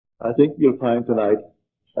I think you'll find tonight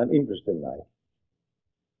an interesting night.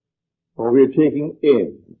 For we're taking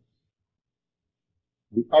ends,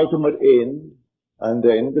 the ultimate end, and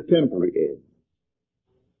then the temporary end.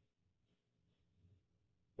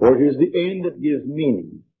 For it is the end that gives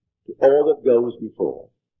meaning to all that goes before.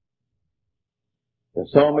 The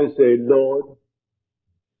psalmist said, Lord,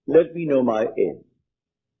 let me know my end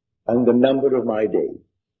and the number of my days.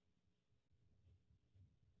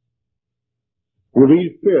 We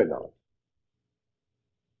read, fear not,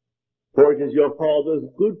 for it is your Father's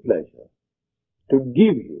good pleasure to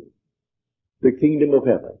give you the kingdom of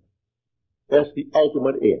heaven. That's the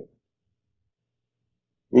ultimate end.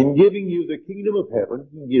 In giving you the kingdom of heaven,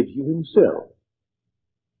 he gives you himself.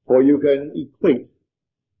 For you can equate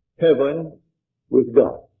heaven with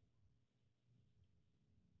God.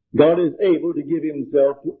 God is able to give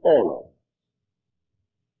himself to all of us,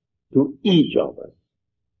 to each of us.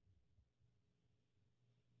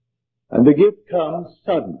 And the gift comes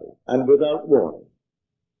suddenly and without warning,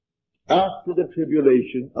 after the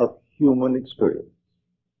tribulation of human experience.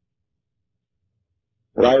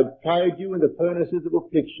 But I have tried you in the furnaces of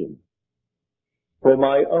affliction for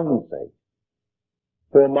my own sake.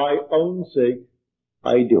 For my own sake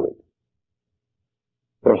I do it.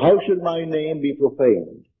 For how should my name be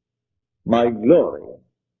profaned? My glory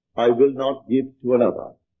I will not give to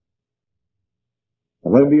another.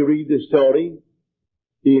 And when we read the story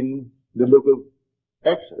in the book of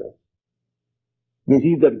Exodus, we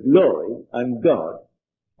see that glory and God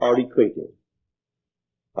are equated.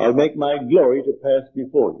 I'll make my glory to pass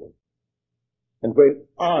before you. And when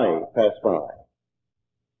I pass by,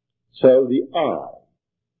 so the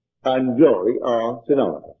I and glory are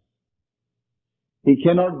synonymous. He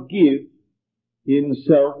cannot give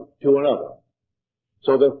himself to another.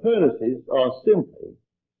 So the furnaces are simply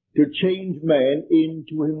to change man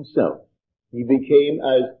into himself. He became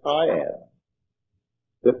as I am,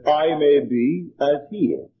 that I may be as he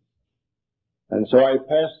is. And so I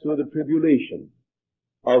pass through the tribulation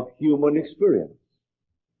of human experience.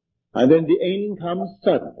 And then the end comes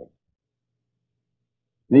suddenly.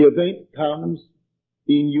 The event comes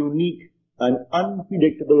in unique and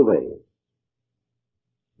unpredictable ways.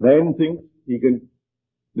 Man thinks he can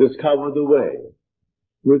discover the way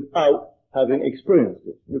without having experienced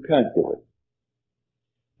it. You can't do it.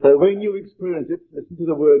 For when you experience it, listen to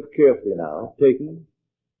the word carefully now, taken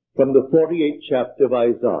from the 48th chapter of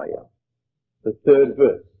Isaiah, the 3rd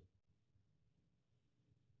verse.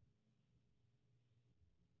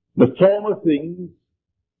 The former things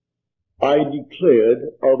I declared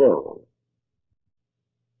of old.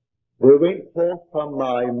 They went forth from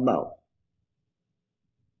my mouth.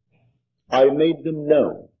 I made them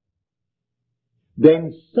known.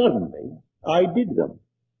 Then suddenly I did them,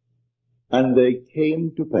 and they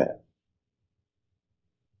came to pass.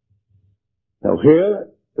 Now here,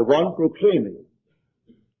 the one proclaiming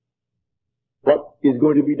what is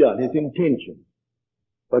going to be done, his intention.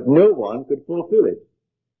 But no one could fulfill it.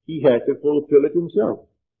 He had to fulfill it himself.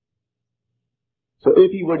 So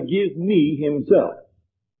if he would give me himself,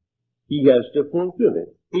 he has to fulfill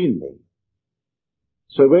it in me.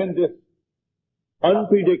 So when this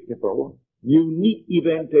unpredictable, unique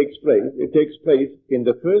event takes place, it takes place in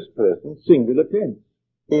the first person, singular tense,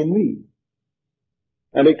 in me.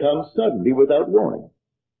 And it comes suddenly without warning.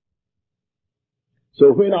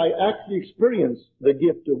 So when I actually experience the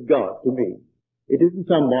gift of God to me, it isn't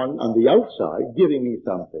someone on the outside giving me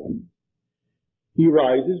something. He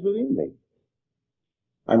rises within me.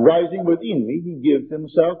 And rising within me, he gives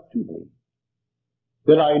himself to me.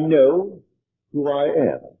 Then I know who I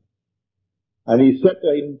am. And he set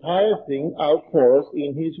the entire thing out for us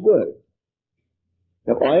in his word.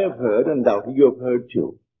 Now I have heard, and doubtless you have heard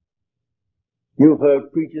too. You have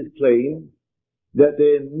heard preachers claim that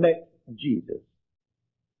they met Jesus.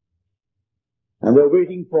 And they're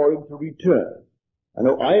waiting for him to return. I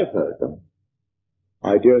know I have heard them.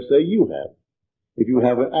 I dare say you have. If you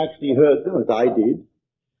haven't actually heard them, as I did,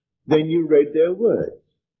 then you read their words,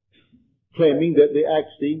 claiming that they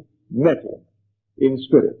actually met him in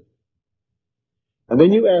spirit. And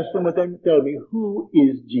then you ask them, well, then tell me, who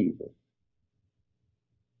is Jesus?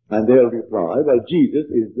 And they'll reply, well, Jesus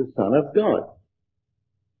is the Son of God.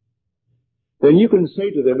 Then you can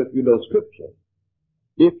say to them, if you know Scripture,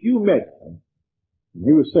 if you met him,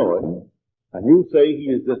 you saw him, and you say he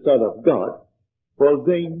is the Son of God, well,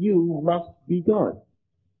 then you must be God.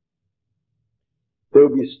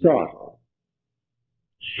 They'll be startled,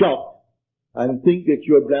 shocked, and think that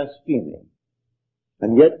you're blaspheming.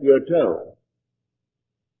 And yet we are told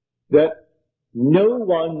that no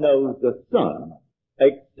one knows the Son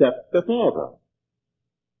except the Father.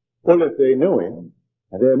 Well, if they know him,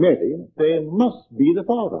 and they met him, they must be the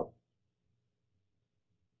Father.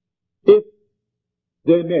 If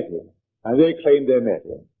they met him, and they claim they met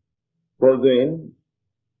him, well then,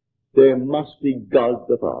 they must be God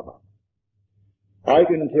the Father. I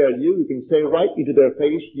can tell you, you can say right into their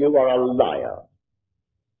face, you are a liar.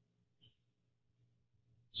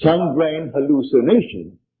 Some grand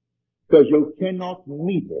hallucination, because you cannot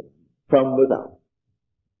meet him from without.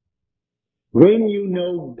 When you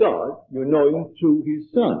know God, you know him through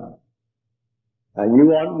his Son. And you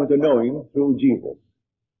want to know him through Jesus.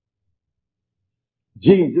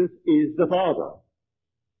 Jesus is the Father.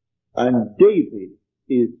 And David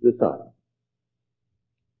is the Son.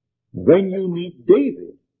 When you meet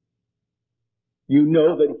David, you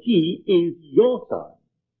know that he is your son.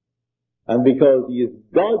 And because he is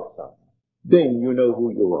God's son, then you know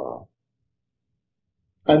who you are.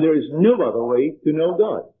 And there is no other way to know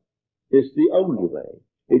God. It's the only way.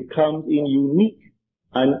 It comes in unique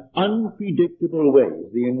and unpredictable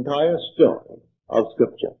ways, the entire story of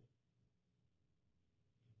Scripture.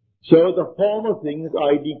 So the former things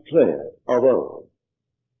I declared of old,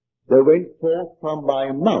 they went forth from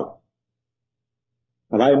my mouth,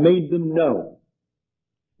 and I made them known.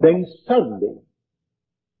 Then suddenly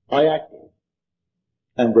I acted,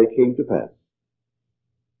 and they came to pass.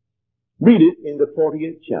 Read it in the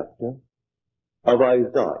 40th chapter of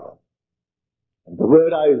Isaiah. And the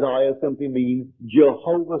word Isaiah simply means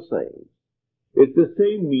Jehovah saves. It's the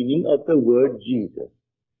same meaning of the word Jesus,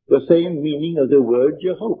 the same meaning of the word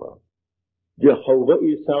Jehovah. Jehovah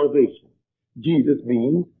is salvation. Jesus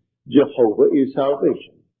means Jehovah is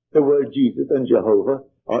salvation. The word Jesus and Jehovah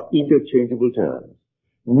are interchangeable terms.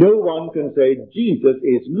 No one can say Jesus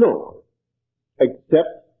is Lord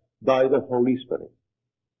except by the Holy Spirit.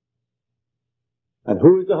 And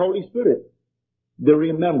who is the Holy Spirit? The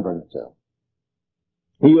remembrancer.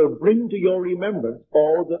 He will bring to your remembrance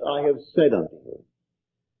all that I have said unto you.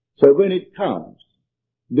 So when it comes,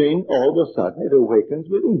 then all of a sudden it awakens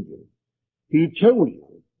within you. He told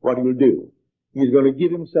you what he will do. He's going to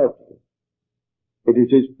give himself to you. It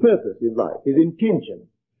is his purpose in life, his intention,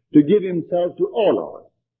 to give himself to all of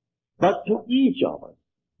us, but to each of us,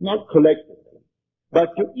 not collectively, but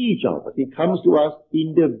to each of us. He comes to us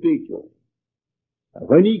individually. And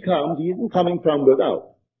when he comes, he isn't coming from without.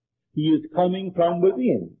 He is coming from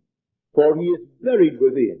within, for he is buried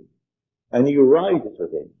within, and he rises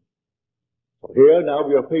within. So here now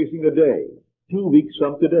we are facing a day, 2 weeks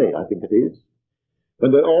from today, I think it is,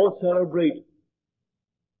 when they all celebrate.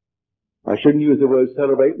 I shouldn't use the word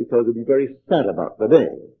celebrate because they'll be very sad about the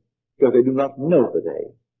day, because they do not know the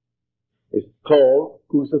day. It's called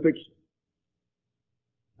crucifixion.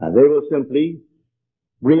 And they will simply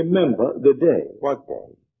remember the day. What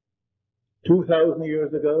day? 2,000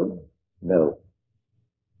 years ago? No.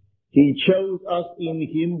 He chose us in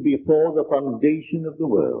him before the foundation of the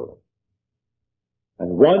world.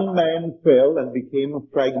 And one man fell and became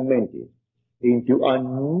fragmented into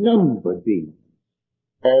unnumbered beings,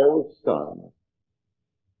 all sons.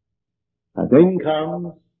 And then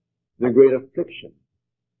comes the great affliction,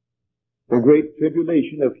 the great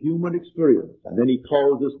tribulation of human experience. And then he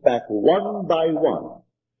calls us back one by one.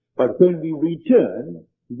 But when we return,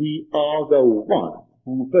 we are the one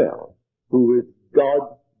who fell, who is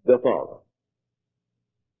God the Father.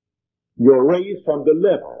 You're raised from the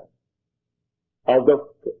level of the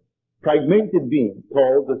fragmented being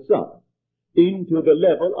called the Son into the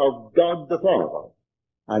level of God the Father.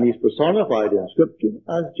 And he's personified in Scripture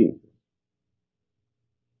as Jesus.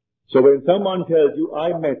 So when someone tells you,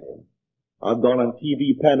 I met him, I've gone on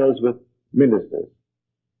TV panels with ministers.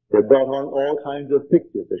 They brought on all kinds of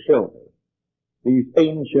pictures to show me these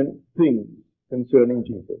ancient things concerning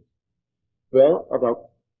Jesus. Well, about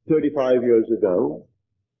 35 years ago,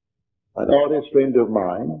 an artist friend of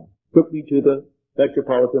mine took me to the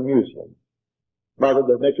Metropolitan Museum, rather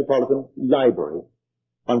the Metropolitan Library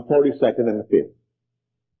on 42nd and 5th,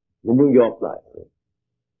 the New York Library.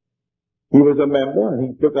 He was a member and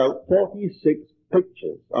he took out 46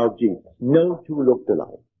 pictures of Jesus. No two looked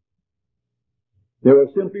alike. They were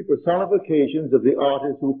simply personifications of the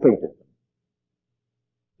artists who painted them.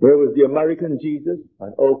 There was the American Jesus,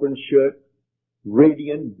 an open shirt,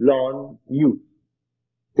 radiant blonde youth.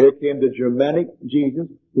 There came the Germanic Jesus,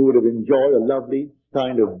 who would have enjoyed a lovely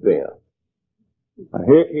kind of bear. And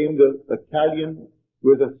here came the Italian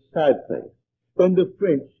with a sad face. Then the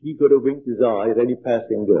French, he could have winked his eye at any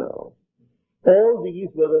passing girl. All these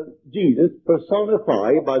were the Jesus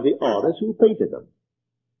personified by the artists who painted them.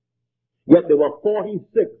 Yet there were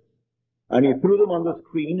 46, and he threw them on the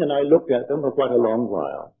screen, and I looked at them for quite a long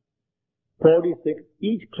while. 46,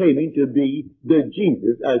 each claiming to be the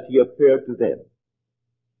Jesus as he appeared to them.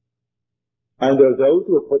 And there are those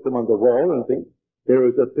who have put them on the wall and think there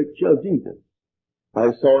is a picture of Jesus.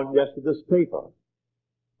 I saw in yesterday's paper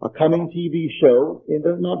a coming TV show in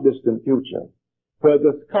the not distant future where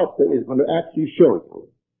the sculptor is going to actually show you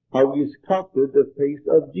how he sculpted the face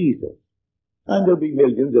of Jesus. And there'll be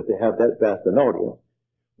millions, if they have that vast an audience,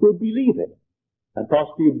 who believe it and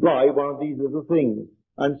possibly buy one of these little things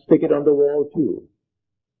and stick it on the wall too.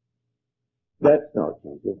 That's not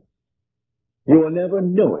Jesus. You will never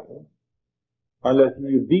know him unless he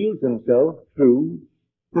reveals himself through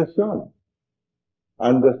the Son.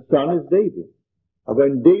 And the Son is David. And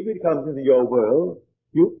when David comes into your world,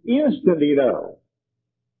 you instantly know.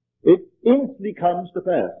 It instantly comes to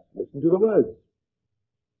pass. Listen to the words.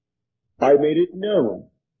 I made it known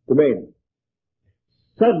to men.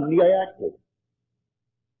 Suddenly I acted.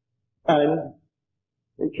 And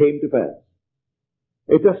it came to pass.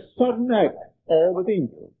 It's a sudden act all within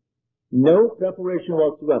you. No preparation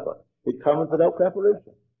whatsoever. It comes without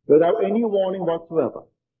preparation, without any warning whatsoever.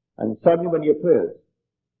 And suddenly when he appears,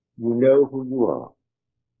 you know who you are.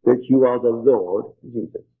 That you are the Lord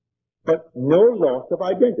Jesus. But no loss of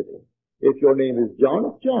identity. If your name is John,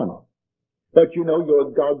 it's John. But you know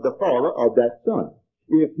you're God the Father of that Son.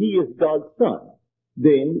 If he is God's Son,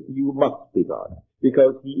 then you must be God,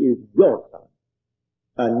 because he is your Son.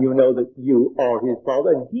 And you know that you are his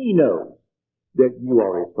Father, and he knows that you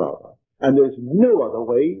are his Father. And there's no other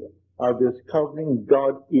way of discovering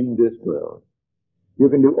God in this world. You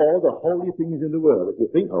can do all the holy things in the world if you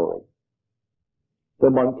think holy.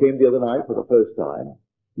 Someone came the other night for the first time.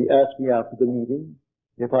 He asked me after the meeting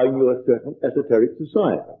if I knew a certain esoteric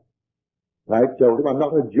society. And I told him I'm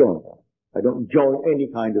not a joiner. I don't join any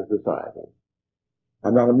kind of society.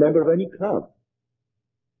 I'm not a member of any club.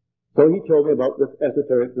 So he told me about this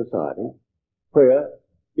esoteric society where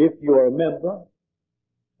if you are a member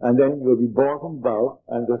and then you will be born from above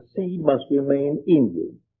and the seed must remain in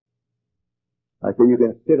you. I said you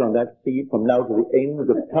can sit on that seed from now to the end of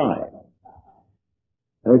time.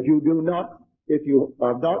 And if you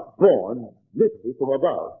are not born literally from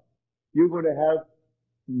above, you're going to have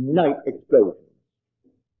night explosions.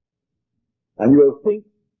 And you will think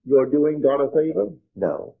you're doing God a favor?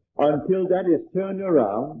 No. Until that is turned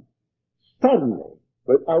around, suddenly,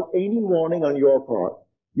 without any warning on your part,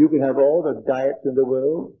 you can have all the diets in the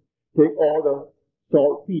world, take all the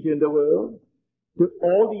saltpeter in the world, do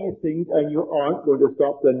all these things, and you aren't going to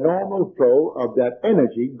stop the normal flow of that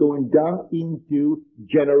energy going down into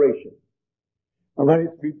generation. And when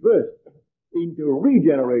it's reversed into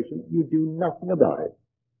regeneration, you do nothing about it.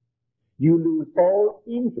 You lose all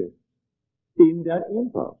interest in that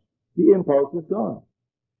impulse. The impulse is gone.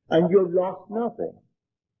 And you've lost nothing.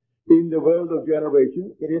 In the world of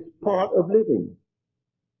generation, it is part of living.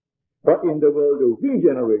 But in the world of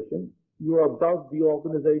regeneration, you are above the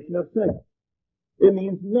organization of sex. It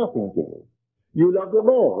means nothing to you. You love them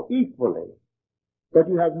all equally. But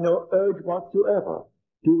you have no urge whatsoever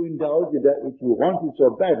to indulge in that which you wanted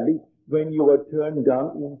so badly when you were turned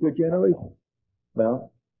down into generation.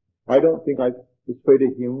 Well, I don't think I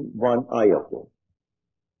persuaded him one iota.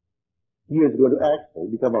 He is going to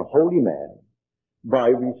actually become a holy man by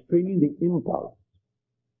restraining the impulse.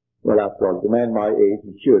 Well, after all, the man my age,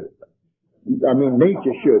 he should. I mean,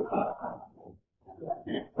 nature should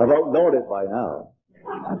have outlawed it by now.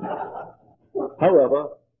 However,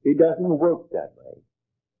 it doesn't work that way.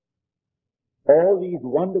 All these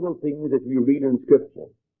wonderful things that we read in Scripture,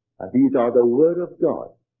 and these are the Word of God,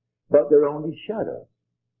 but they're only shadows.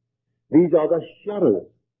 These are the shadows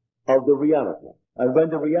of the reality. And when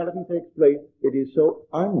the reality takes place, it is so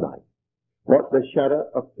unlike what the shadow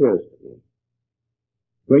appears to be.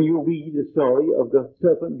 When you read the story of the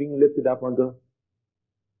serpent being lifted up on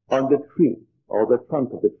the tree, or the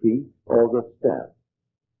trunk of the tree, or the staff,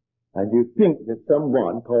 and you think that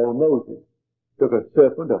someone called Moses took a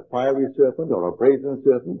serpent, a fiery serpent, or a brazen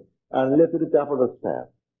serpent, and lifted it up on a staff,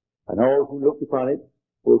 and all who looked upon it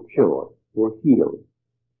were cured, were healed.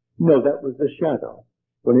 No, that was the shadow.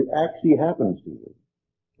 When it actually happens to you.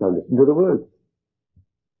 Now listen to the words.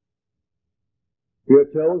 We are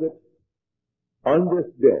told that on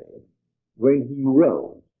this day, when he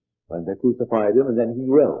rose, when they crucified him and then he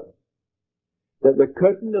rose, that the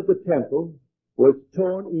curtain of the temple was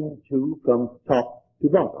torn in two from top to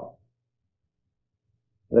bottom.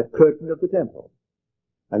 The curtain of the temple.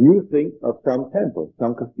 And you think of some temple,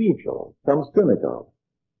 some cathedral, some synagogue.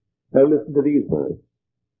 Now listen to these words.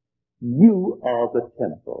 You are the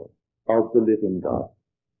temple of the living God,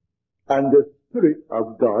 and the Spirit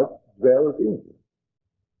of God dwells in you.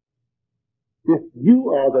 If you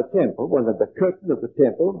are the temple, well, then the curtain of the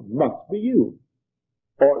temple must be you,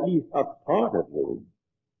 or at least a part of you.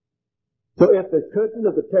 So if the curtain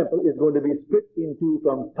of the temple is going to be split in two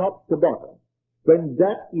from top to bottom, when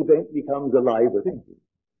that event becomes alive within you,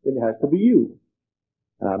 then it has to be you.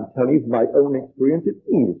 And I'm telling you from my own experience, it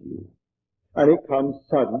is you. And it comes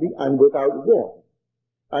suddenly and without warning.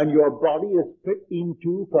 And your body is split in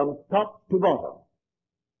two from top to bottom.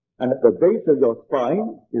 And at the base of your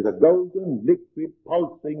spine is a golden, liquid,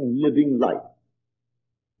 pulsing, living light.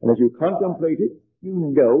 And as you contemplate it,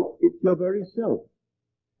 you know it's your very self.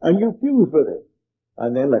 And you fuse with it.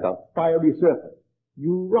 And then like a fiery serpent,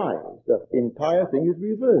 you rise. The entire thing is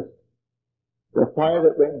reversed. The fire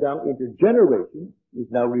that went down into generation is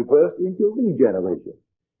now reversed into regeneration.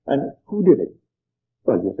 And who did it?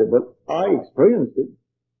 Well, you said, well, I experienced it.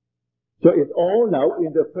 So it's all now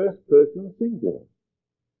in the first person singular.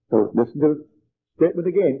 So listen to the statement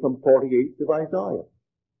again from 48 of Isaiah.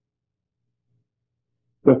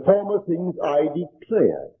 The former things I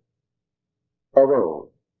declared of old.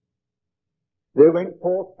 They went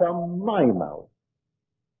forth from my mouth.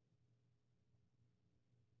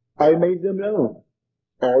 I made them known,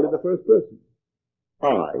 all in the first person.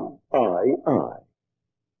 I.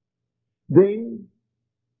 Then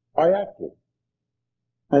I acted,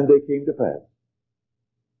 and they came to pass.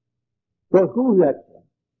 Well, who acted?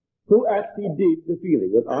 Who actually did the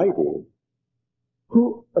feeling? What I did.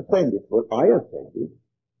 Who ascended? What I ascended.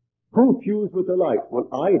 Who fused with the light? What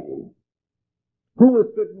I did. Who was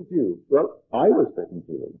split in two? Well, I was split in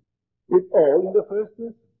two. It's all in the first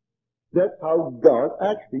person. That's how God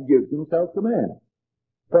actually gives himself to man.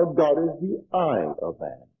 For God is the I of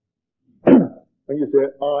man. When you say,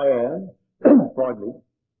 I am, pardon me,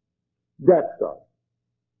 that's God.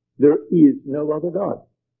 There is no other God.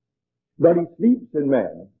 But he sleeps in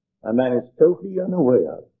man, and man is totally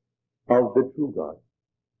unaware of the true God.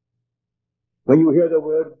 When you hear the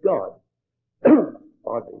word God,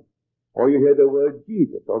 pardon me, or you hear the word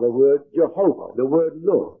Jesus, or the word Jehovah, the word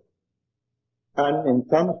Lord, and in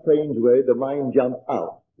some strange way the mind jumps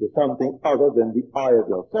out to something other than the I of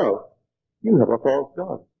yourself, you have a false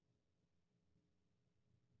God.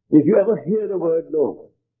 If you ever hear the word Lord,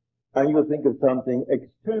 and you think of something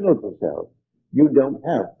external to self, you don't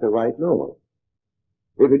have the right Lord.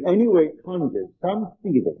 If in any way conjures some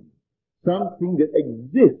feeling, something that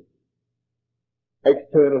exists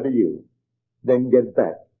external to you, then get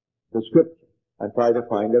back to Scripture and try to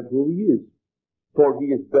find out who he is. For he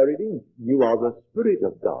is buried in you. You are the Spirit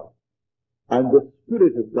of God. And the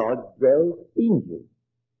Spirit of God dwells in you.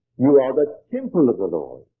 You are the temple of the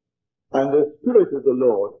Lord. And the Spirit of the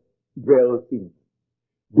Lord dwells in you.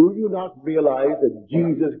 Do you not realize that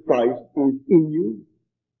Jesus Christ is in you?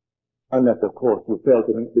 Unless, of course, you fail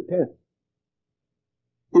to meet the test.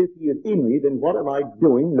 If he is in me, then what am I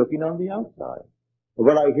doing looking on the outside?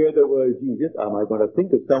 When I hear the word Jesus, am I going to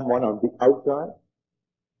think of someone on the outside?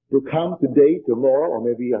 To come today, tomorrow, or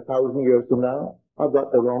maybe 1,000 years from now, I've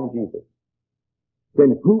got the wrong Jesus.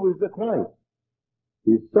 Then who is the Christ?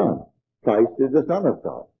 His Son. Christ is the Son of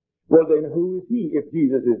God. Well, then who is he if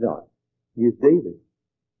Jesus is not? He is David.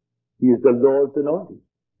 He is the Lord's anointed.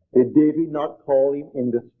 Did David not call him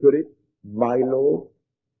in the Spirit, my Lord,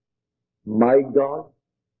 my God,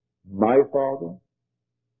 my Father?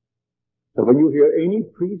 So when you hear any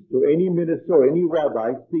priest or any minister or any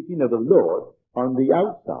rabbi speaking of the Lord on the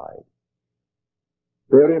outside,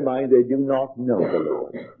 bear in mind they do not know the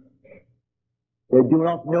Lord. They do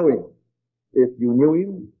not know him. If you knew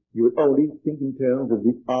him, you would only think in terms of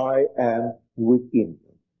the I am within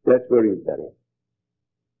you. That's where he's buried.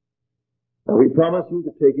 Now we promise you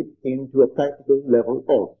to take it into a practical level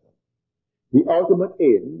also. The ultimate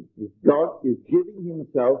aim is God is giving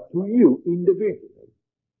himself to you individually.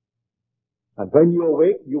 And when you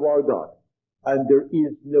awake, you are God. And there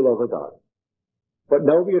is no other God. But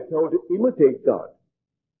now we are told to imitate God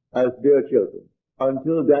as dear children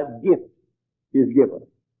until that gift is given.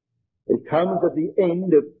 It comes at the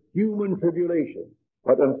end of human tribulation.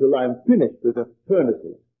 But until I'm finished with the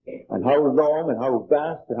furnaces, and how long and how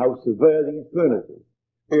vast and how severe these furnaces,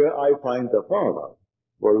 here I find the Father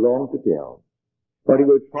were long to tell. But he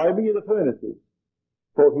will try me in the furnaces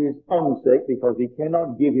for his own sake, because he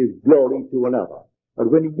cannot give his glory to another.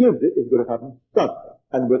 But when he gives it, it's going to happen suddenly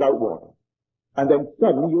and without warning. And then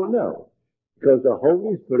suddenly you will know, because the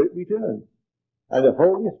Holy Spirit returns. And the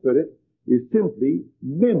Holy Spirit is simply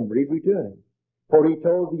memory returning. For he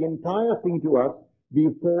told the entire thing to us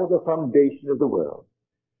before the foundation of the world.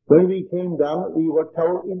 When we came down, we were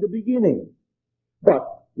told in the beginning. But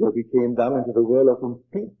when we came down into the world of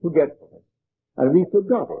complete forgetfulness, and we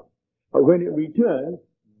forgot it. But when it returns,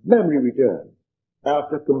 memory returns,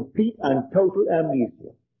 after complete and total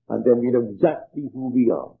amnesia. And then we know exactly who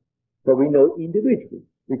we are. For we know individually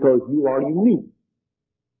because you are unique.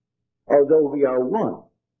 Although we are one,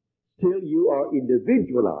 still you are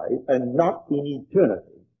individualized and not in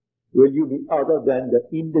eternity will you be other than the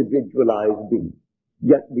individualized being.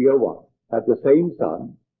 Yet we are one, have the same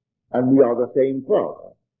Son, and we are the same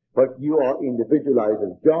Father. But you are individualized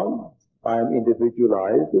as John, I am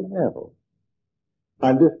individualized as Neville.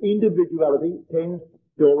 And this individuality tends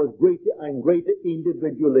towards greater and greater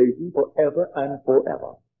individualization forever and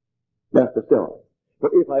forever. That's the story.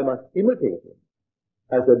 But if I must imitate him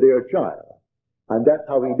as a dear child, and that's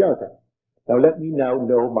how he does it. Now let me now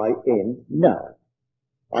know my end now.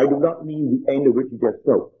 I do not mean the end of which he just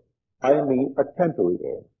spoke. I mean a temporary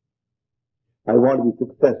end. I want to be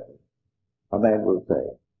successful, a man will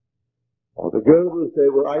say. Or the girl will say,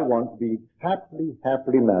 well, I want to be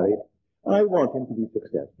happily married, and I want him to be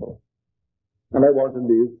successful. And I want to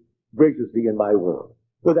live graciously in my world.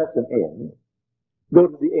 So that's an end. Go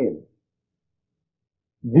to the end.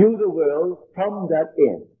 View the world from that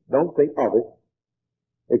end. Don't think of it.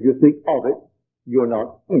 If you think of it, you're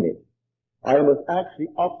not in it. I must actually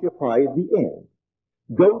occupy the end.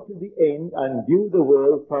 Go to the end and view the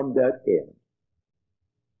world from that end.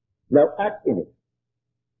 Now act in it.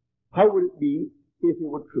 How would it be if it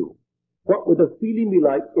were true? What would the feeling be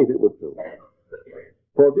like if it were true?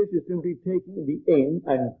 For this is simply taking the end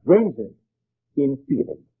and drenching it in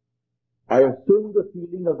feeling. I assume the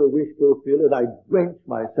feeling of the wish fulfilled and I drench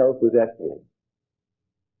myself with that feeling.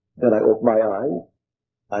 Then I open my eyes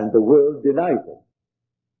and the world denies it.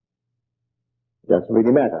 It doesn't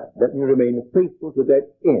really matter. Let me remain faithful to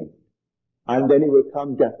that end. And then it will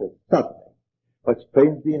come just as suddenly. But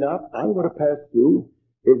strangely enough, I'm going to pass through,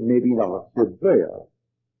 it may be not a severe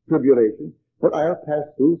tribulation, but I have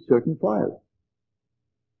passed through certain trials,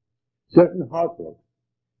 certain heartaches,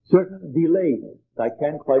 certain delays I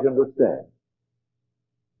can't quite understand.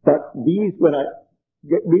 But these, when I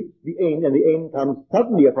reach the end and the end comes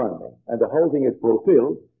suddenly upon me and the whole thing is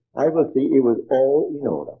fulfilled, I will see it was all in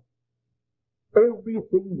order.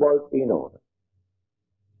 Everything was in order.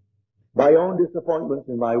 My own disappointments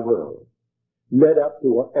in my world led up to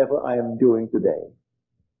whatever I am doing today.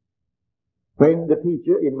 When the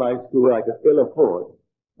teacher in my school, I could ill afford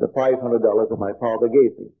the $500 that my father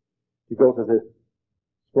gave me to go to this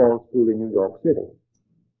small school in New York City.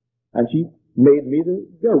 And she made me the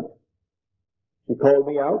joke. She called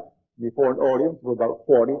me out before an audience of about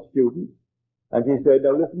 40 students, and she said,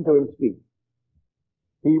 now listen to him speak.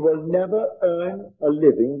 He will never earn a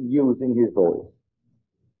living using his voice.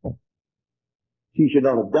 She should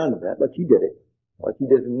not have done that, but she did it. But she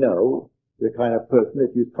didn't know the kind of person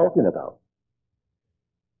that she was talking about.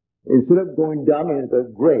 Instead of going down into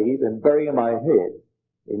the grave and burying my head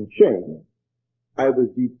in shame, I was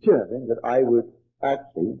determined that I would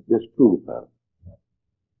actually disprove her.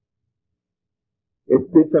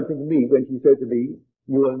 It did something to me when she said to me,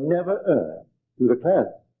 you will never earn to the class,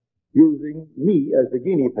 using me as the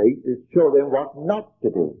guinea pig to show them what not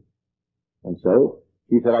to do. And so,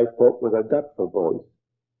 she said, I spoke with a guttural voice,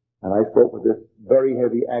 and I spoke with this very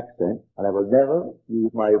heavy accent, and I will never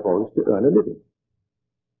use my voice to earn a living.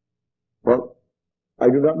 Well, I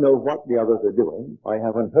do not know what the others are doing. I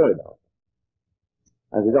haven't heard of.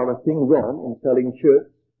 And there's not a thing wrong in selling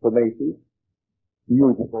shirts for Macy's,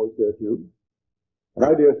 using voice there too. And I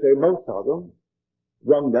dare say most of them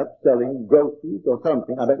wound up selling groceries or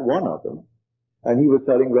something. I met one of them, and he was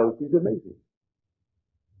selling groceries at Macy's.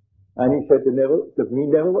 And he said to me,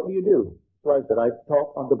 Neville, what do you do? So I said, I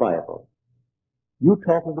talk on the Bible. You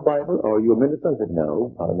talk on the Bible, or are you a minister? I said,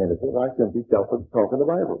 no, not a minister. I simply talk on the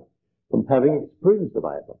Bible, from having experienced the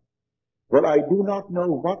Bible. But I do not know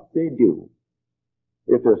what they do,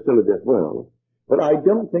 if they're still in this world. But I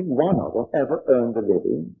don't think one of them ever earned a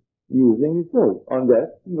living using his voice, unless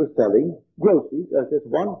he was selling groceries, as this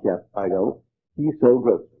one chap I know, he sold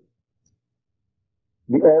groceries.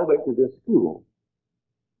 We all went to this school,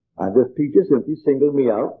 and this teacher simply singled me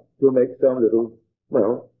out to make some little,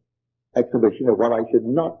 exhibition of what I should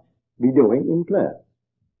not be doing in class.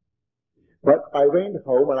 But I went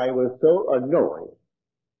home and I was so annoyed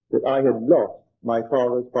that I had lost my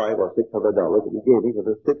father's $500 or $600 that he gave me for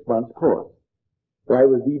the 6 months course. So I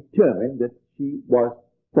was determined that she was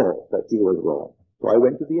false, that she was wrong. So I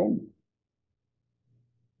went to the end.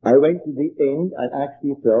 I went to the end and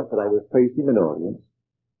actually felt that I was facing an audience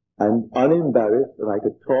and unembarrassed, and I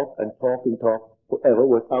could talk and talk and talk forever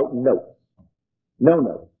without notes. No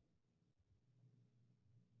notes.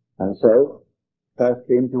 And so, class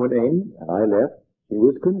came to an end, and I left. She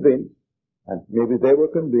was convinced, and maybe they were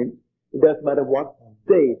convinced. It doesn't matter what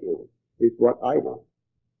they do, it's what I do.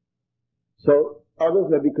 So,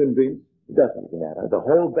 others may be convinced It doesn't really matter. The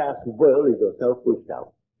whole vast world is yourself pushed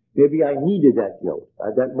out. Maybe I needed that yoke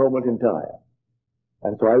at that moment in time.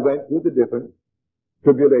 And so I went through the different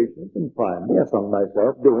tribulations, and finally I found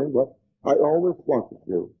myself doing what I always wanted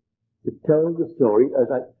to tell the story as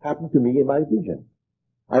it happened to me in my vision.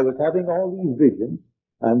 I was having all these visions,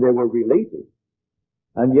 and they were related.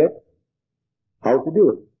 And yet, how to do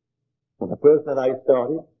it? When the first night I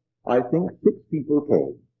started, I think 6 people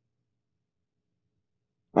came.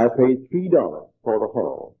 I paid $3 for the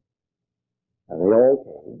hall. And they all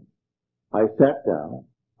came. I sat down.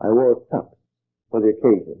 I wore a tux for the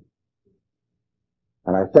occasion.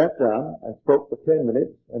 And I sat down and spoke for 10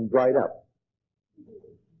 minutes and dried up.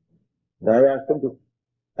 And I asked them to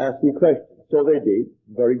ask me questions. So they did,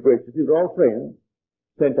 very graciously. They were all friends.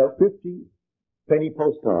 Sent out 50 penny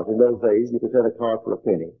postcards. In those days, you could send a card for a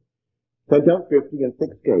penny. Sent out 50 and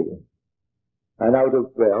 6 came. And out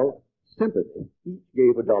of, well, sympathy, each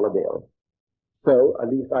gave a dollar bill. So at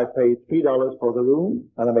least I paid $3 for the room,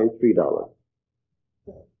 and I made $3.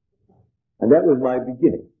 And that was my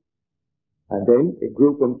beginning. And then it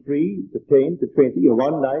grew from 3 to 10 to 20. And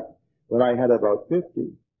one night, when I had about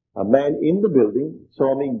 50, a man in the building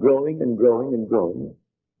saw me growing and growing and growing,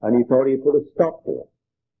 and he thought he'd put a stop to it.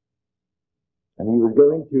 And he was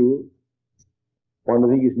going to one of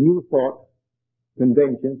these New Thought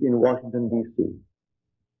conventions in Washington, D.C.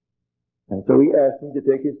 And so he asked me to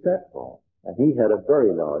take his platform. And he had a very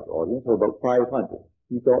large audience of about 500.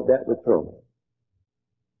 He thought that would throw me.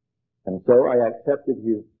 And so I accepted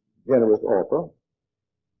his generous offer.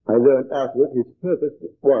 I learned afterwards his purpose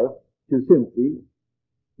was to simply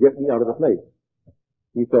get me out of the place.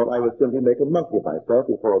 He thought I would simply make a monkey of myself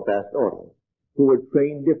before a vast audience who would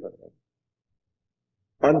train differently.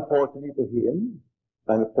 Unfortunately for him,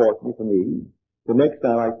 and fortunately for me, the next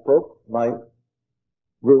time I spoke, my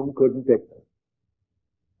room couldn't take me.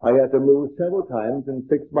 I had to move several times in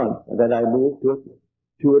 6 months, and then I moved to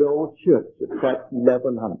an old church at Track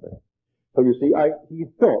 1100. So you see, he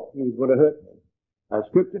thought he was going to hurt me. As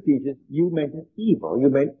Scripture teaches, you meant it evil. You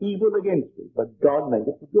meant evil against me, but God meant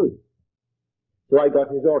it for good. So I got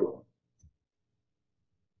his audience.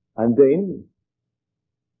 And then,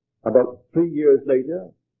 about 3 years later,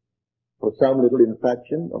 for some little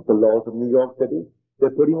infraction of the laws of New York City, they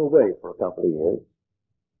put him away for a couple of years.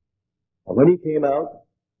 And when he came out,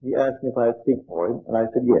 he asked me if I'd speak for him, and I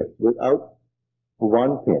said yes, without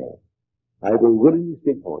 1 penny. I will willingly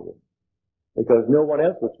speak for him, because no one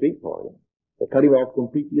else would speak for him. They cut him off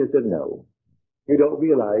completely and said, no, you don't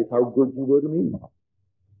realize how good you were to me.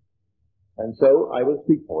 And so I will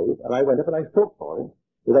speak for you, and I went up and I spoke for him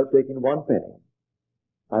without taking 1 penny.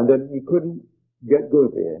 And then he couldn't get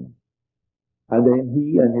good again. And then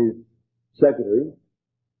he and his secretary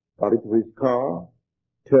got into his car,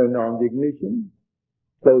 turned on the ignition,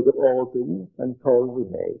 closed up all things, and called it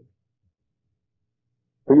a day.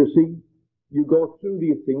 So you see, you go through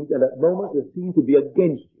these things, and at moments they seem to be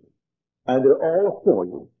against you, and they're all for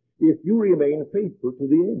you, if you remain faithful to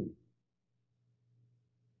the end.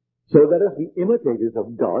 So let us be imitators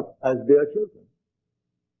of God as their children.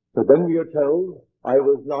 So then we are told, I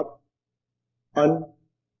was not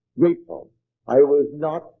ungrateful. I was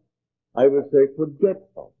not, I would say,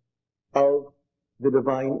 forgetful of the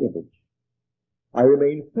divine image. I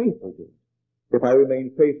remain faithful to it. If I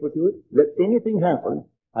remain faithful to it, let anything happen,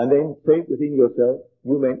 and then say within yourself,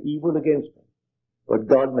 you meant evil against me, but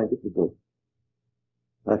God meant it for good.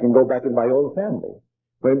 I can go back in my own family.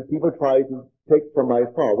 When people tried to take from my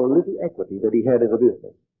father a little equity that he had in the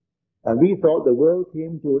business, and we thought the world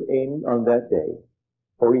came to an end on that day,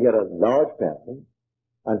 for he had a large family,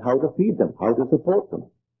 and how to feed them, how to support them.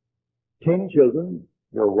 10 children,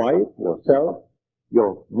 your wife, yourself,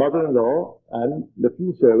 your mother-in-law, and the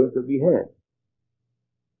few servants that we had.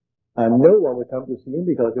 And no one would come to see him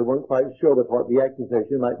because they weren't quite sure that what the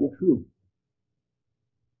accusation might be true.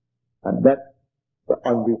 And that,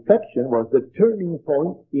 on reflection, was the turning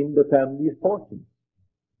point in the family's fortune.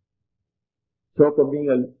 So from being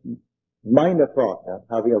a minor partner,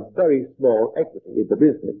 having a very small equity in the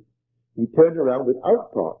business, he turned around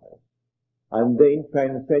without partners, and then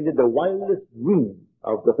transcended the wildest dreams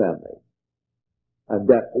of the family. And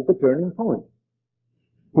that was the turning point.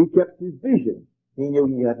 He kept his vision. He knew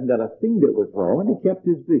he hadn't done a thing that was wrong, and he kept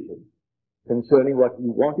his vision concerning what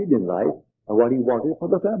he wanted in life and what he wanted for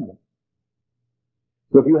the family.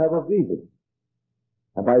 So if you have a vision,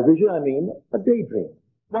 and by vision I mean a daydream,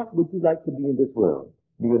 what would you like to be in this world?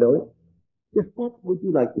 Do you know it? Just what would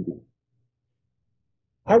you like to be?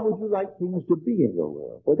 How would you like things to be in your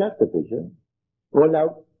world? Well, that's the vision. Well,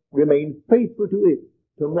 now, remain faithful to it.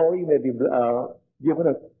 Tomorrow you may be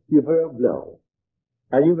give her a blow.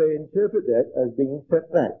 And you may interpret that as being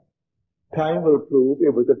set back. Time will prove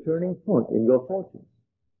it was a turning point in your fortunes.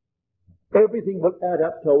 Everything will add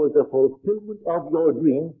up towards the fulfillment of your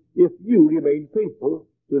dream if you remain faithful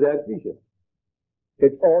to that vision.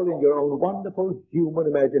 It's all in your own wonderful human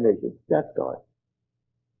imagination. That's God.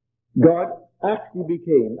 God actually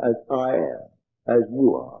became as I am, as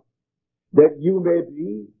you are, that you may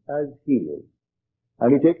be as he is.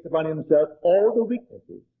 And he takes upon himself all the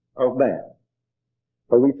weaknesses of man.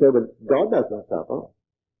 So we say, well, God doesn't suffer.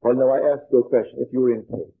 Well, now I ask you a question. If you're in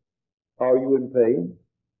pain, are you in pain?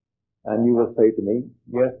 And you will say to me,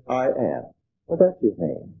 yes, I am. Well, that's his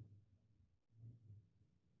name.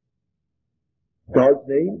 God's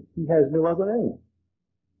name, he has no other name.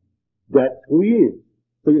 That's who he is.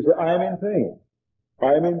 So you say, I am in pain.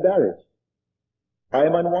 I am embarrassed. I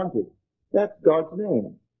am unwanted. That's God's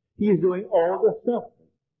name. He is doing all the suffering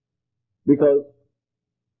because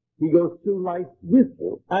he goes through life with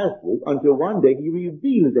you, as you, until one day he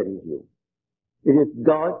reveals that he's you. It is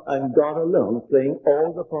God and God alone playing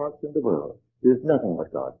all the parts in the world. There's nothing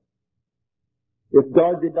but God. If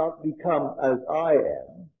God did not become as I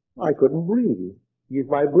am, I couldn't breathe. He is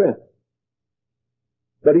my breath.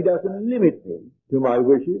 But he doesn't limit me to my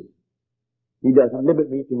wishes. He doesn't limit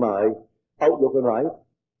me to my outlook on life.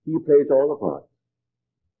 He plays all the parts.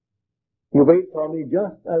 He waits on me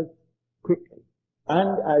just as quickly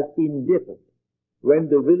and as indifferent when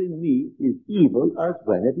the will in me is evil as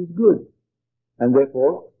when it is good. And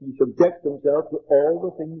therefore, he subjects himself to all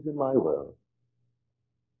the things in my world.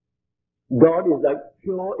 God is like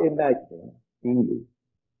pure imagining in you,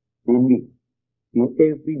 in me, in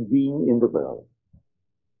every being in the world.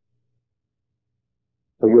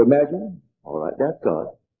 So you imagine, all right, that's God.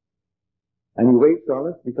 And he waits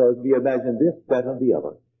on us because we imagine this, that, and the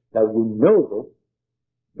other. Now you know this,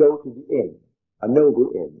 go to the end, a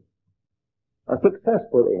noble end, a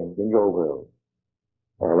successful end in your world.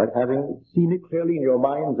 All right, having seen it clearly in your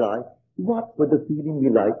mind's eye, what would the feeling be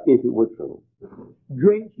like if it were true?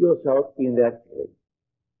 Drench yourself in that feeling.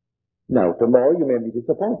 Now, tomorrow you may be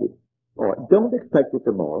disappointed. All right, don't expect it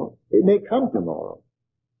tomorrow. It may come tomorrow.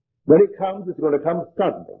 When it comes, it's going to come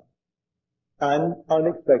suddenly and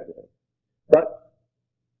unexpectedly. But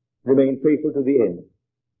remain faithful to the end.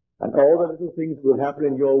 And all the little things will happen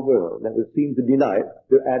in your world that will seem to deny it,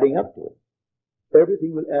 they're adding up to it.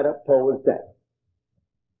 Everything will add up towards that.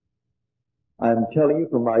 I'm telling you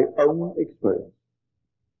from my own experience.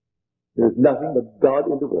 There's nothing but God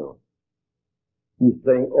in the world. He's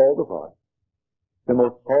playing all the parts. The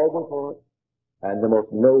most horrible part and the most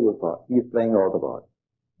noble part. He's playing all the parts.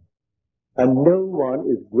 And no one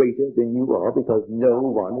is greater than you are because no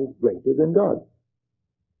one is greater than God.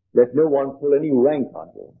 Let no one pull any rank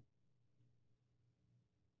on you.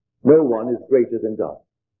 No one is greater than God.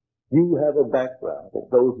 You have a background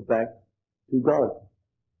that goes back to God.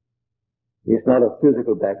 It's not a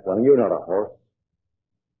physical background. You're not a horse.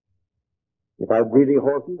 If I'm breeding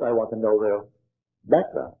horses, I want to know their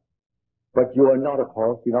background. But you are not a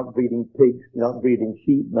horse. You're not breeding pigs. You're not breeding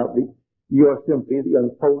sheep. You are simply the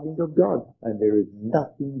unfolding of God. And there is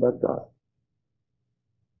nothing but God.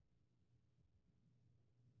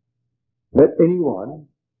 Let anyone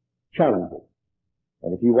challenge it.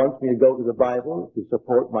 And if he wants me to go to the Bible to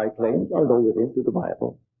support my claims, I'll go with him to the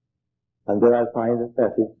Bible. And there I'll find a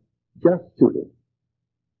passage just suited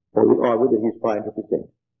for the argument that he's trying to present.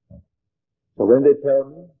 So when they tell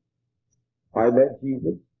me, I met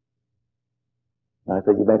Jesus, I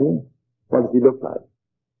say, you met him? What does he look like?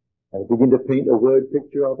 And I begin to paint a word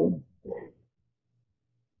picture of him.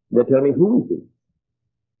 They tell me, who is he?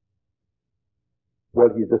 Well,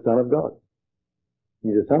 he's the Son of God.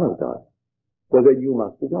 He's the Son of God. Well, then you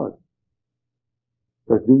must be God.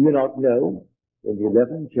 But do you not know, in the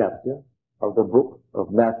 11th chapter of the book of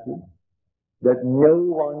Matthew, that no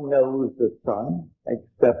one knows the Son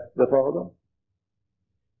except the Father?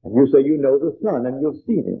 And you say you know the Son and you've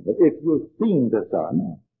seen him. But if you've seen the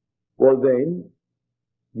Son, well then,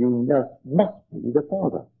 you must be the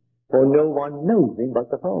Father. For no one knows him but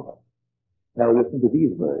the Father. Now listen to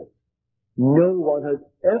these words. No one has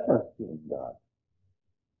ever seen God,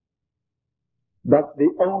 but the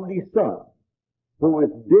only Son, who is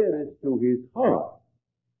dearest to his heart,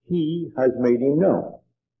 he has made him known.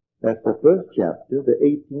 That's the first chapter, the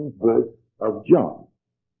 18th verse of John.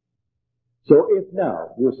 So if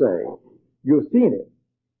now you say, you've seen it,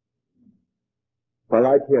 well,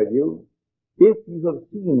 I tell you, if you have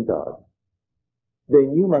seen God,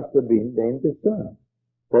 then you must have been then the Son.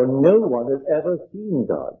 For no one has ever seen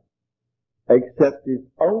God except his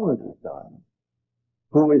only Son,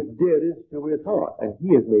 who is dearest to his heart, and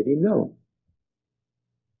he has made him known.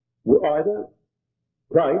 You either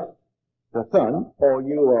Christ, the Son, or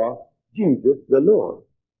you are Jesus, the Lord.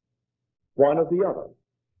 One or the other.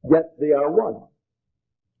 Yet they are one.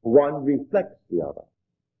 One reflects the other.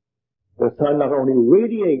 The Son not only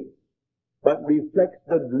radiates, but reflects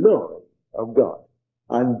the glory of God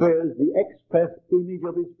and bears the express image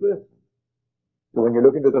of His person. So when you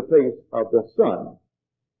look into the face of the Son,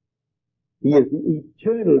 He is the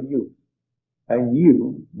eternal youth, and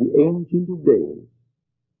you, the Ancient of Days,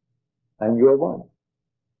 and you're one.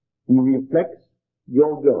 He reflects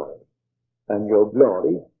your glory, and your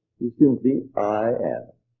glory is simply I am.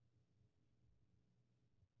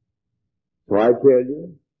 So I tell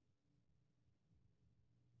you,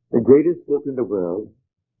 the greatest book in the world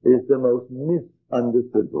is the most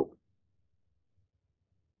misunderstood book.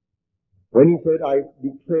 When He said, I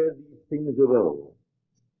declared these things of old,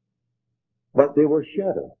 but they were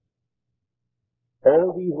shadows.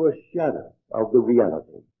 All these were shadows of the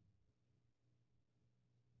reality.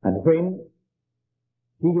 And when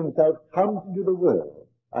He Himself comes into the world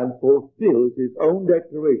and fulfills His own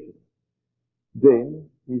declaration, then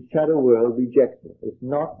His shadow world rejects Him. It's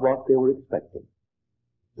not what they were expecting.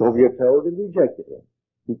 So we are told they rejected Him.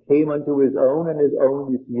 He came unto His own, and His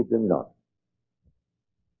own received Him not.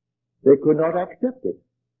 They could not accept it,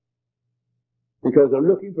 because they're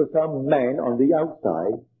looking for some man on the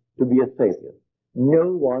outside to be a savior.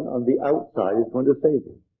 No one on the outside is going to save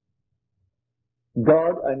you.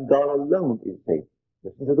 God and God alone is savior.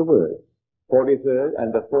 Listen to the words, 43rd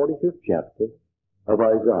and the 45th chapter of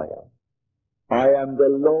Isaiah. I am the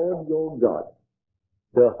Lord your God,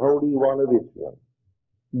 the Holy One of Israel,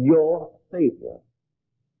 your Savior.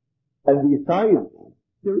 And besides me,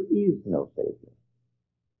 there is no Savior.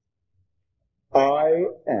 I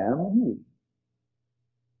am He.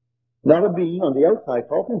 Not a being on the outside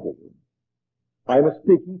talking to you. I am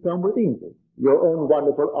speaking from within you. Your own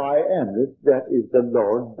wonderful I amness, that is the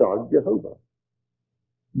Lord God Jehovah.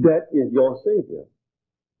 That is your Savior.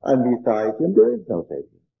 And besides Him, there is no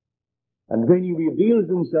Savior. And when He reveals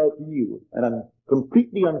Himself to you and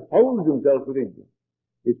completely unfolds Himself within you,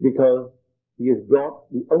 it's because He has brought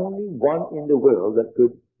the only one in the world that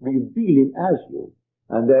could reveal Him as you,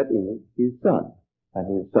 and that is His Son.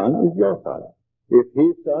 And His Son is your Son. If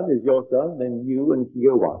His Son is your Son, then you and He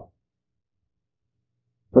are one.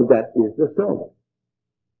 So that is the story.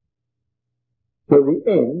 So the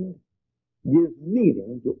end gives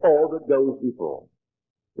meaning to all that goes before.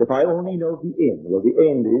 If I only know the end, well, the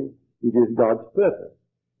end is, it is God's purpose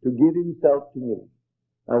to give Himself to me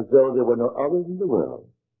as though there were no others in the world.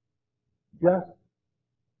 Just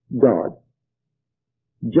God.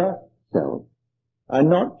 Just self. And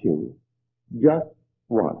not two. Just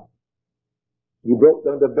one. He broke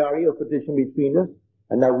down the barrier of partition between us,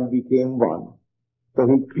 and now we became one. So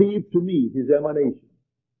He cleaved to me, His emanation.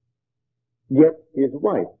 Yet His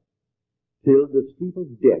wife, till the sleep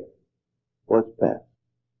of death was past.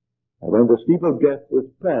 And when the sleep of death was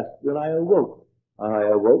past, then I awoke. And I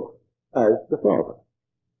awoke as the Father.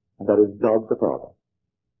 And that is God the Father.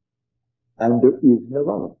 And there is no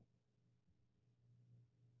other.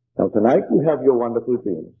 Now tonight you have your wonderful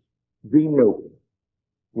dreams. Dream nobly.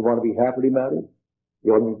 You want to be happily married?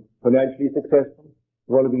 You want to be financially successful?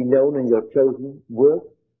 You want to be known in your chosen work?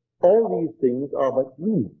 All these things are but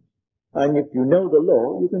dreams. And if you know the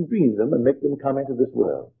law, you can dream them and make them come into this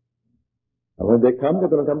world. And when they come, they're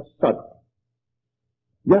going to come suddenly.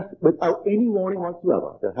 Just without any warning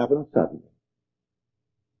whatsoever. They'll happen suddenly.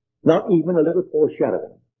 Not even a little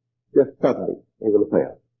foreshadowing. Just suddenly they will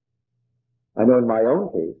appear. I know in my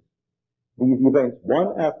own case, these events,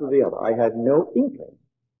 one after the other, I had no inkling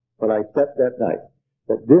when I slept that night,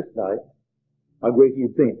 that this night a great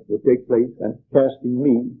event would take place and casting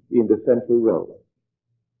me in the central role.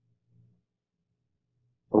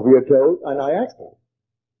 But we are told, and I acted,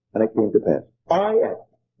 and it came to pass. I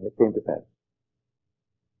acted, and it came to pass.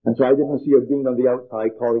 And so I didn't see a being on the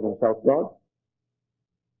outside calling himself God.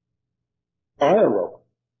 I awoke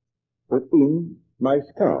within my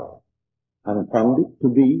skull and found it to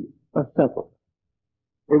be a sepulchre.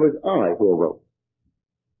 It was I who awoke.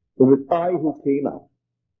 It was I who came out.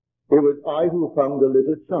 It was I who found a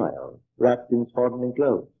little child wrapped in swaddling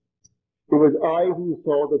clothes. It was I who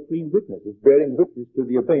saw the three witnesses bearing witness to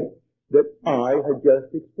the event that I had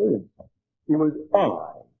just experienced. It was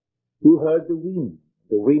I who heard the wind.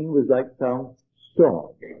 The wind was like some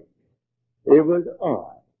storm. It was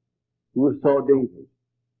I who saw David,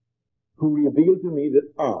 who revealed to me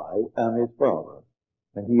that I am his father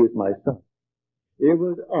and he is my son. It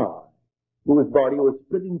was I whose body was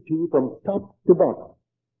split in two from top to bottom.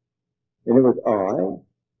 And it was I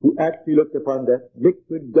who actually looked upon that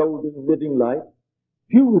liquid golden living light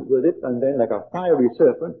fused with it, and then like a fiery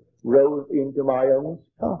serpent rose into my own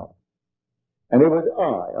scar. And it was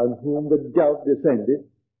I on whom the dove descended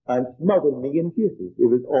and smothered me in kisses. It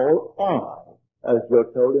was all I, as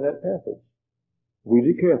you're told in that passage. Read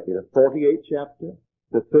it carefully, the 48th chapter,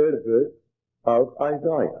 the 3rd verse of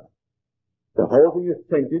Isaiah. The whole thing is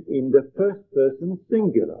centered in the first person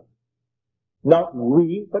singular. Not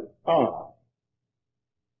we, but I.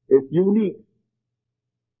 It's unique.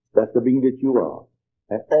 That's the being that you are.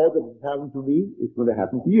 And all that has happened to me is going to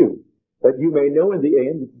happen to you. That you may know in the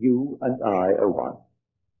end that you and I are one.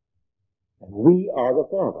 And we are the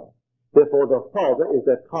Father. Therefore the Father is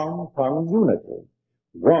a compound unity.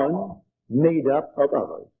 One made up of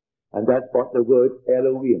others. And that's what the word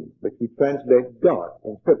Elohim, which we translate God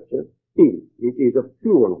in Scripture, is. It is a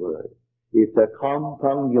plural word. It's a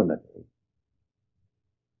compound unity.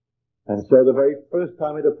 And so the very first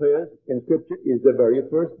time it appears in Scripture is the very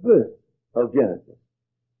first verse of Genesis.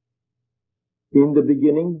 In the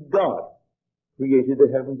beginning, God created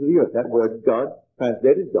the heavens and the earth. That word God,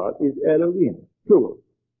 translated God, is Elohim, plural.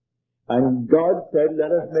 And God said,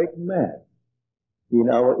 let us make man in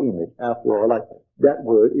our image, after our likeness. That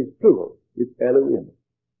word is plural. It's Elohim.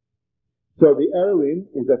 So the Elohim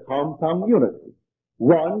is a compound unity,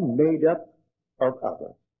 one made up of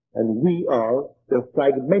others. And we are the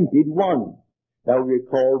fragmented one. Now we are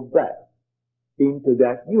called back into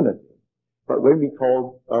that unity. But when we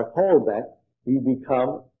are called back, we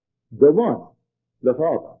become the one, the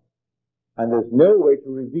Father. And there's no way to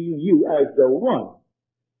reveal you as the one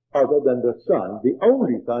other than the Son, the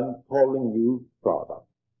only Son, calling you Father.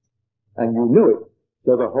 And you knew it,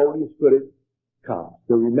 so the Holy Spirit comes.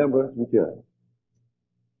 The remembrance returns.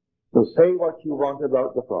 So say what you want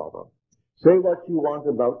about the Father. Say what you want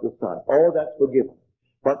about the Son. All that's forgiven.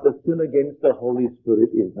 But the sin against the Holy Spirit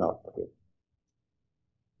is not forgiven.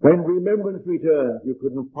 When remembrance returns, you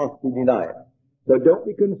couldn't possibly deny it. So don't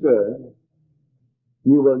be concerned.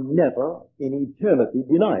 You will never in eternity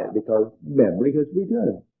deny it because memory has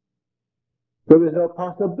returned. So there's no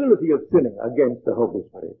possibility of sinning against the Holy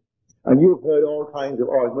Spirit. And you've heard all kinds of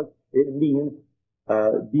arguments. It means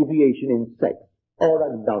deviation in sex. All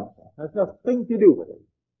that nonsense. Has nothing to do with it.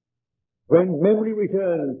 When memory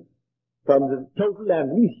returns from the total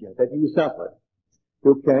amnesia that you suffered,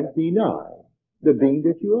 you can't deny the being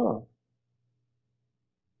that you are.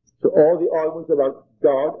 So all the arguments about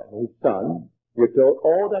God and His Son, you're told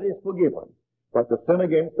all that is forgiven. But the sin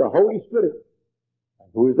against the Holy Spirit, and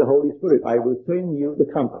who is the Holy Spirit? I will send you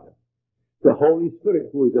the Comforter. The Holy Spirit,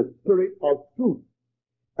 who is the Spirit of truth.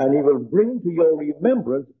 And He will bring to your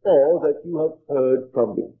remembrance all that you have heard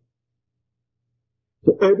from me.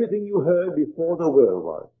 So everything you heard before the world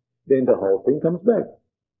was, then the whole thing comes back.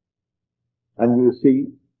 And you see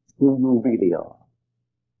who you really are.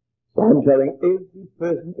 So I'm telling every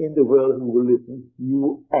person in the world who will listen,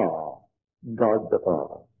 you are God the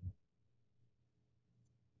Father.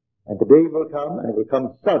 And the day will come, and it will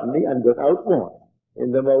come suddenly and without warning,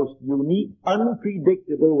 in the most unique,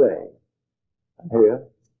 unpredictable way. And here,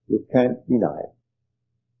 you can't deny it.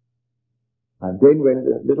 And then when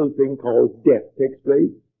the little thing called death takes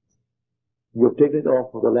place, you've taken it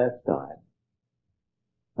off for the last time.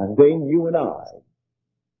 And then you and I,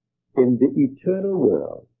 in the eternal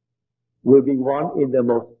world, will be one in the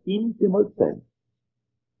most intimate sense,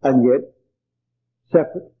 and yet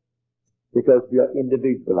separate, because we are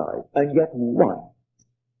individualized, and yet one.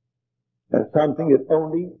 That's something that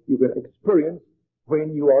only you can experience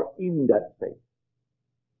when you are in that state.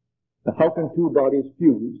 Now, how can two bodies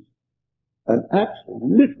fuse and actually,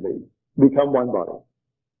 literally, become one body?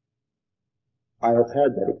 I have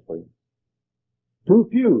had that experience. Two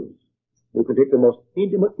fuse. You can take the most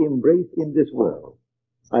intimate embrace in this world,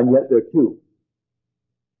 and yet they're two.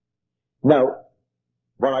 Now,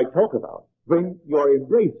 what I talk about, when you are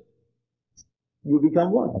embraced, you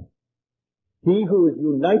become one. He who is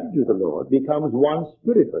united to the Lord becomes one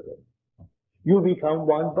spirit with Him. You become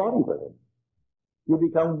one body with Him. You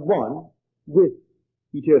become one with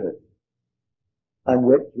eternity. And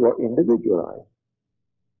yet you are individualized.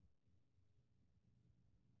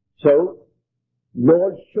 So,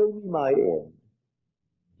 Lord, show me my end.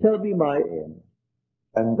 Tell me my end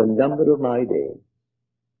and the number of my days.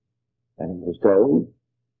 And He was told,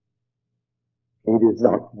 it is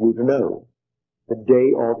not for you to know the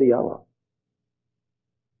day or the hour.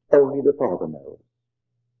 Only the Father knows.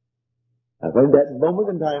 And when that moment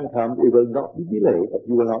in time comes, it will not be delayed, but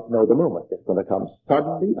you will not know the moment. It's going to come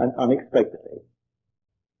suddenly and unexpectedly.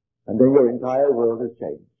 And then your entire world has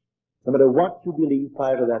changed. No matter what you believe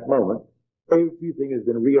prior to that moment, everything has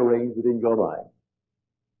been rearranged within your mind.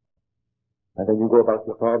 And then you go about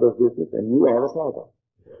your Father's business, and you are a Father.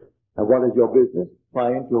 And what is your business?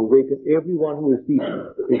 Trying to awaken everyone who is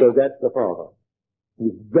sleeping, because that's the Father.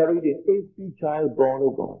 He's buried in every child born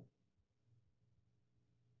of God.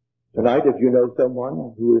 Tonight, if you know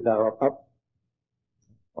someone who is now up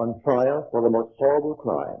on trial for the most horrible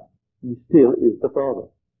crime, he still is the Father.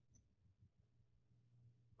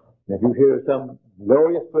 And if you hear some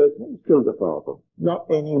glorious person, he's still the Father. Not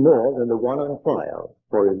any more than the one on trial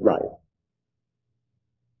for his life.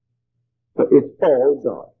 So it's all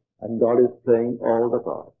God. And God is playing all the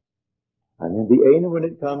parts. And in the end, when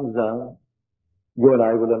it comes down, you and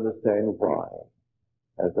I will understand why.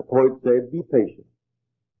 As the poet said, be patient.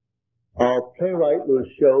 Our playwright will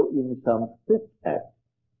show in some fifth act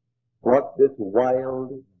what this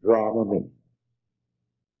wild drama means.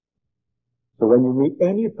 So when you meet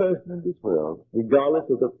any person in this world, regardless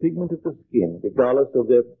of the pigment of the skin, regardless of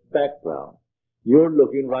their background, you're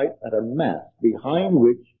looking right at a mask behind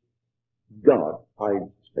which God hides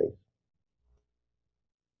his face.